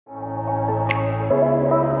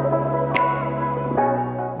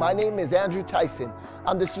My name is Andrew Theisen.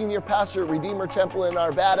 I'm the senior pastor at Redeemer Temple in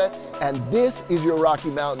Arvada, and this is your Rocky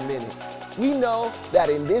Mountain Minute. We know that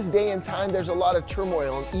in this day and time, there's a lot of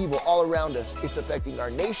turmoil and evil all around us. It's affecting our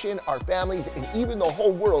nation, our families, and even the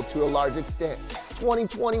whole world to a large extent.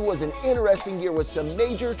 2020 was an interesting year with some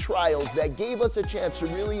major trials that gave us a chance to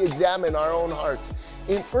really examine our own hearts.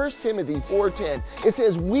 In 1 Timothy 4:10, it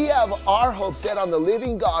says, "We have our hope set on the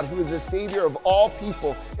living God who is the Savior of all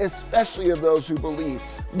people, especially of those who believe."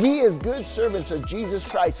 We as good servants of Jesus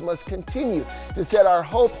Christ must continue to set our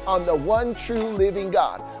hope on the one true living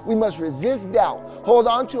God. We must resist doubt, hold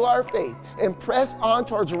on to our faith, and press on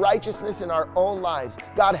towards righteousness in our own lives.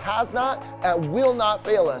 God has not and will not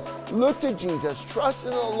fail us. Look to Jesus, trust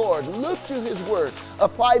in the Lord, look to His Word.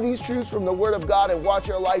 Apply these truths from the Word of God and watch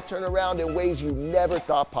your life turn around in ways you never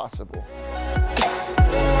thought possible.